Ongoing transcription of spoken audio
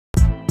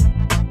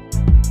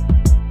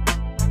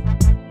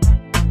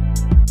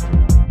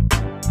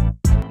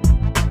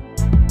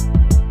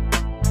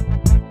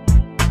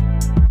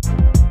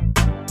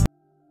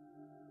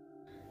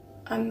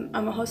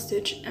I'm a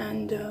hostage,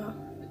 and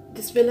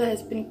this villa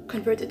has been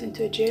converted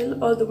into a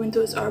jail. All the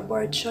windows are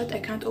barred shut. I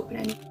can't open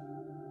any.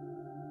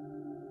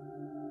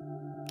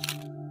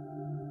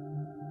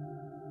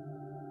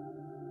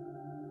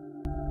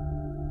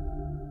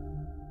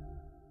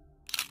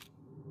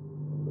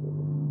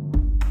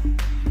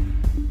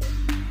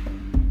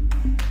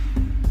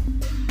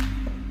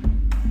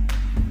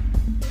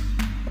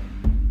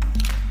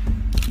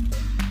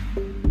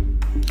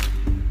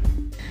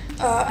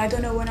 I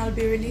don't know when I'll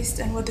be released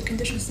and what the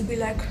conditions will be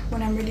like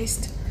when I'm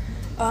released.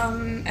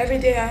 Every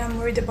day I am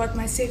worried about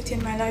my safety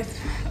and my life.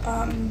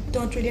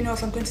 Don't really know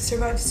if I'm going to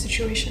survive the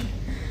situation.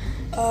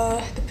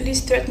 The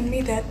police threatened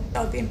me that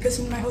I'll be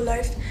imprisoned my whole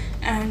life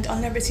and I'll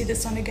never see the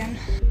sun again.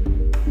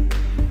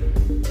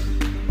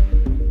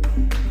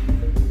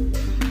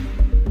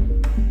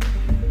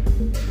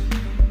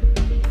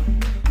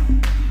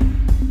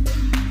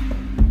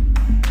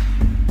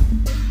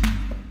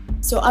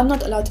 So I'm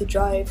not allowed to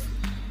drive.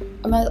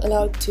 I'm not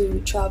allowed to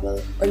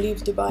travel or leave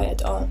Dubai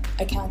at all.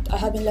 I can't. I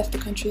haven't left the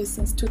country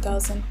since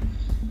 2000.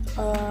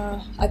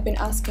 I've been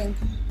asking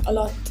a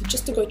lot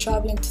just to go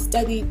traveling, to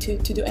study, to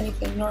do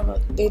anything normal.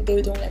 They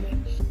don't let me.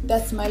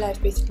 That's my life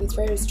basically. It's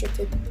very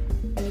restricted.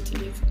 I need to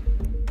leave.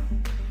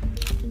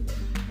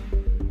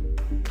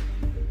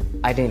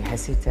 I didn't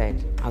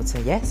hesitate. I would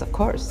say yes, of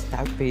course.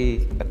 That would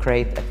be a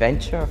great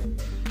adventure.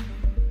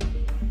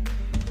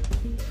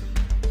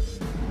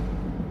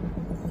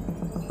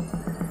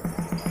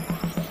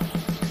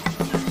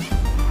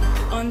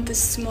 On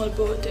this small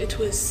boat, it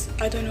was,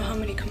 I don't know how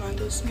many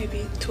commandos,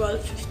 maybe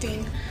 12,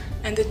 15,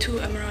 and the two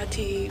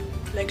Emirati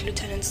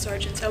lieutenant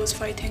sergeants I was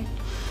fighting.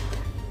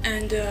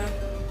 And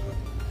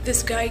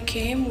this guy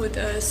came with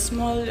a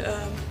small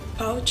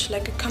pouch,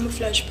 like a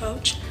camouflage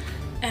pouch,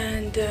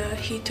 and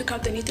he took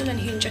out the needle and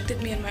he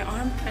injected me in my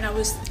arm, and I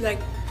was like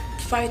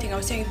fighting. I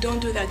was saying, don't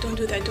do that, don't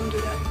do that, don't do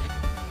that.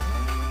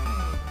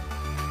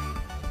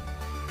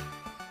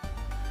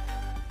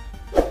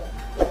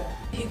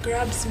 He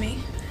grabs me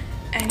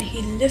and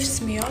he lifts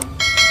me up,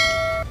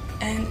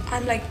 and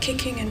I'm like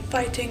kicking and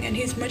fighting, and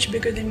he's much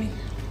bigger than me.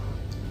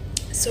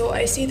 So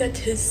I see that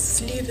his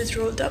sleeve is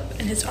rolled up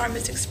and his arm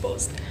is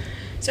exposed.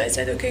 So I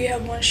said, okay, you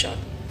have one shot.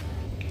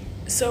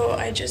 So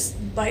I just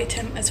bite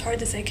him as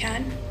hard as I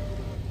can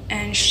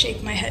and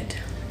shake my head,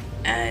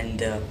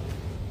 and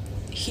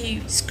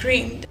he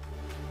screamed.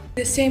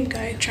 The same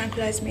guy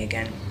tranquilized me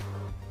again.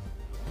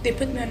 They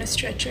put me on a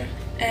stretcher,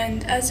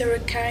 and as they were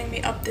carrying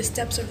me up the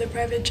steps of the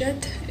private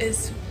jet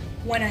is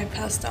when I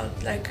passed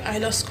out. Like, I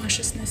lost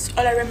consciousness.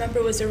 All I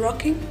remember was the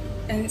rocking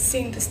and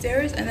seeing the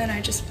stairs, and then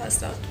I just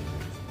passed out.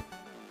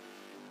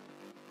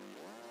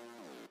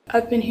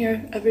 I've been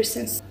here ever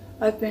since.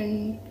 I've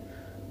been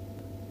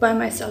by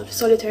myself,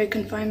 solitary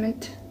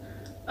confinement,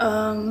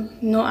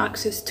 no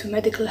access to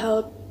medical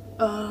help,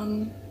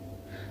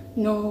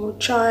 no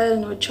trial,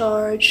 no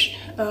charge,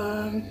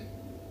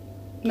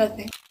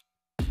 nothing.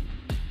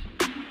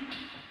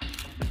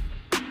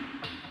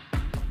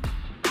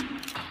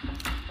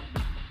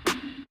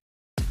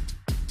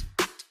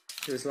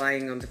 She was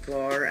lying on the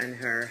floor and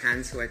her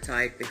hands were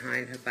tied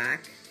behind her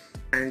back,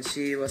 and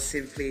she was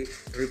simply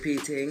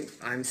repeating,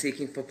 "I'm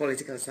seeking for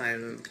political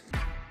asylum."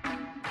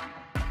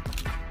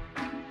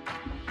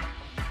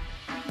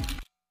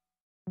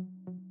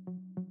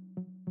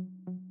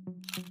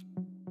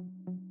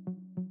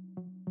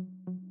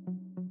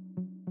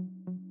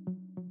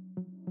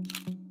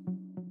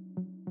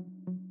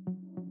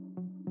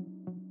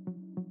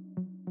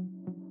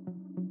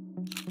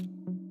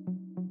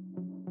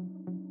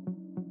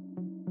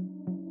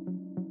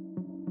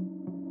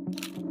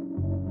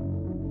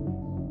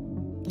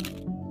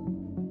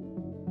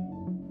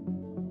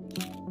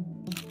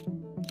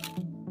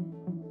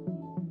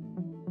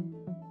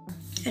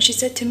 And she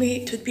said to me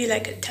it would be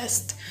like a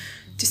test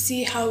to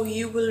see how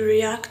you will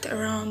react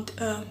around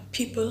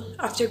people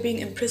after being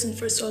in prison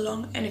for so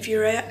long. And if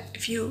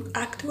you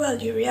act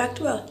well, you react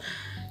well,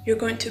 you're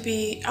going to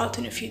be out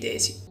in a few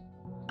days.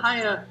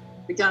 Haya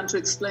began to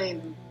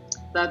explain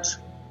that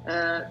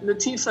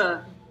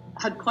Latifa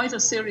had quite a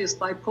serious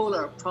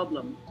bipolar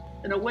problem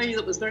in a way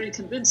that was very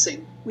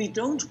convincing. We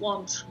don't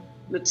want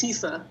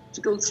Latifa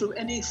to go through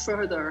any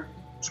further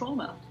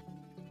trauma.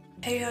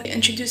 Haya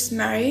introduced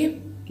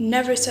Mary.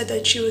 Never said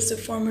that she was the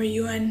former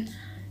UN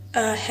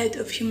head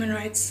of human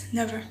rights,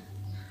 never.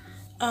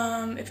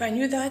 If I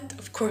knew that,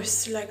 of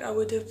course, like I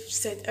would have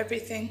said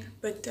everything,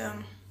 but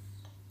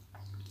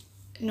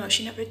no,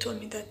 she never told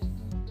me that.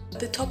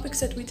 The topics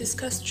that we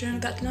discussed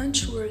during that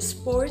lunch were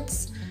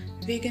sports,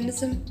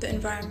 veganism, the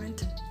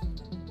environment.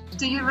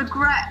 Do you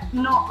regret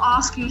not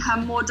asking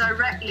her more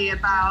directly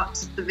about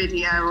the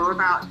video or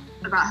about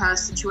her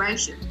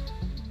situation?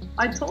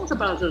 I thought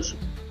about it,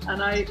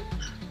 and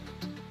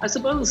I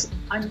suppose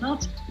I'm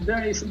not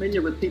very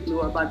familiar with people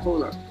who are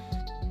bipolar.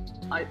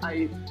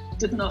 I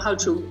didn't know how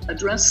to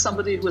address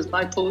somebody who was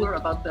bipolar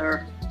about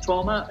their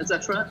trauma,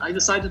 etc. I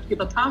decided to give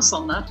a pass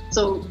on that.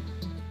 So,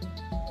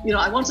 you know,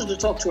 I wanted to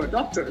talk to her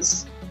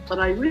doctors, but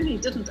I really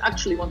didn't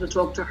actually want to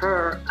talk to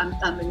her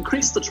and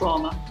increase the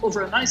trauma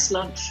over a nice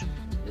lunch.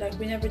 Like,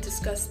 we never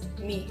discussed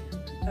me,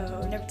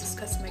 we never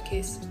discussed my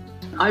case.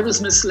 I was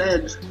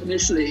misled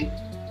initially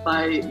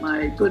by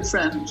my good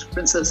friend,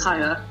 Princess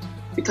Haya,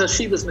 because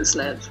she was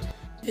misled.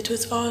 It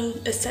was all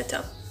a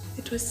setup.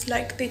 It was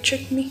like they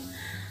tricked me.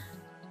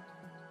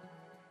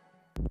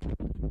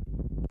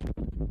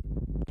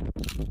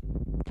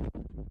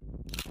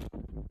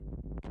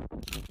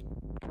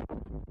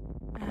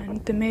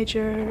 And the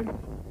major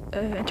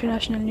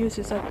international news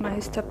is that my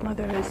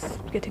stepmother is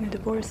getting a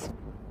divorce.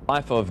 The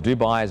wife of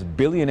Dubai's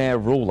billionaire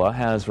ruler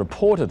has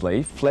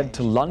reportedly fled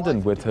to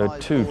London with her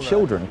 2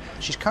 children.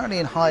 She's currently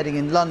in hiding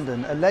in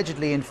London,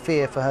 allegedly in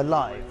fear for her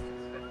life.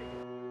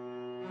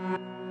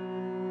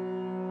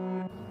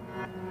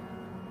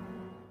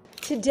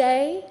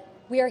 Today,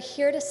 we are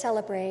here to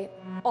celebrate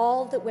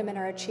all that women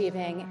are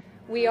achieving.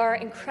 We are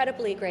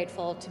incredibly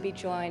grateful to be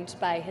joined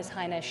by His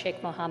Highness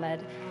Sheikh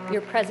Mohammed.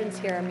 Your presence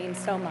here means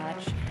so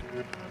much.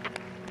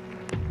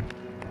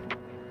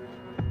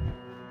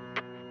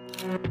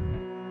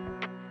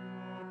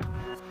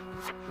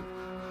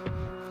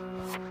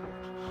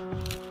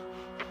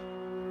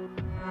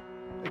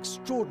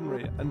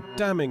 Extraordinary and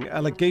damning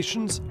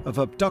allegations of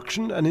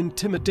abduction and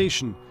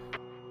intimidation.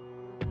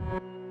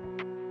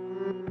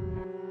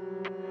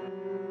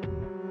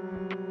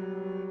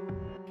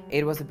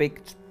 It was a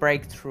big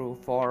breakthrough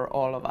for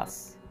all of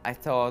us. I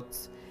thought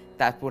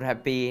that would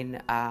have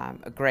been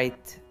a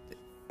great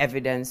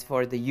evidence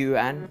for the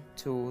UN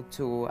to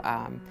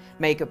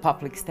make a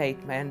public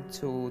statement,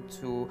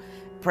 to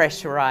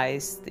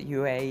pressurize the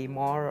UAE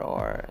more,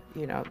 or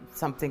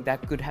something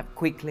that could have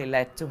quickly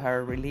led to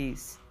her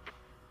release.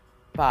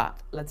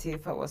 But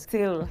Latifa was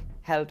still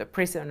held a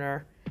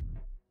prisoner.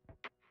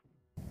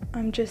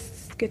 I'm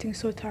just getting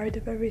so tired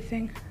of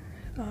everything.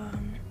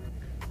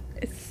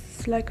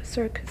 It's like a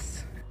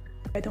circus.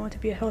 I don't want to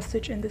be a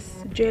hostage in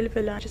this jail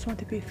villa. I just want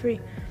to be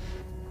free.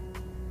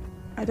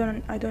 I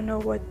don't know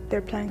what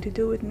they're planning to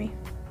do with me.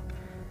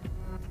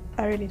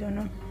 I really don't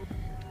know.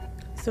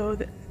 So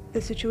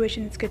the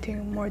situation is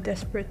getting more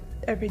desperate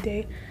every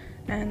day,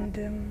 and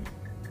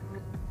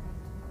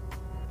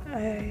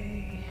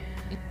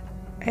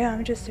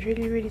I'm just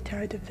really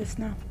tired of this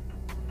now.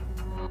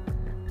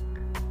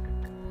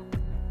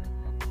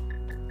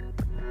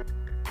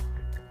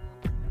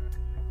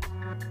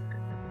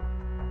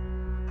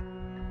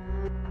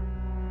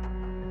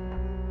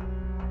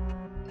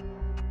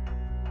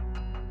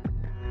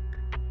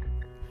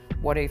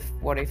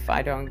 What if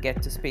I don't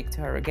get to speak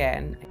to her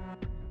again?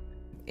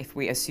 If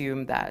we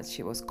assume that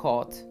she was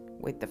caught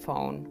with the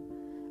phone,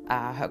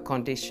 her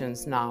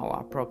conditions now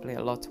are probably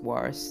a lot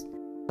worse.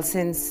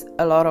 Since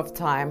a lot of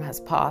time has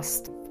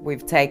passed,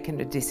 we've taken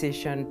the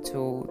decision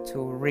to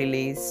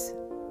release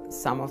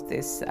some of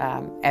this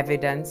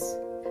evidence.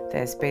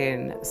 There's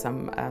been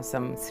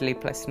some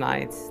sleepless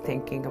nights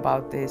thinking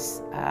about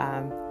this,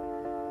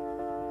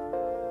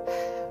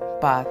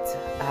 but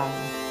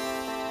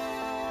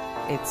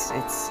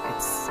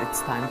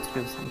it's time to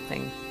do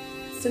something.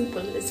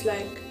 Simple. It's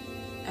like,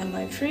 am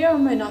I free or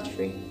am I not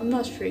free? I'm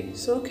not free.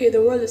 So okay,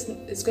 the world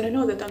is gonna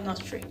know that I'm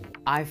not free.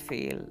 I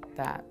feel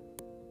that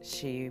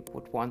she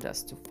would want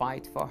us to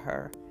fight for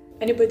her.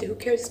 Anybody who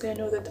cares is gonna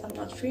know that I'm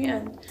not free,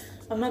 and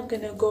I'm not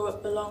gonna go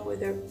along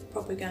with their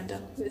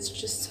propaganda. It's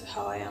just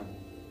how I am.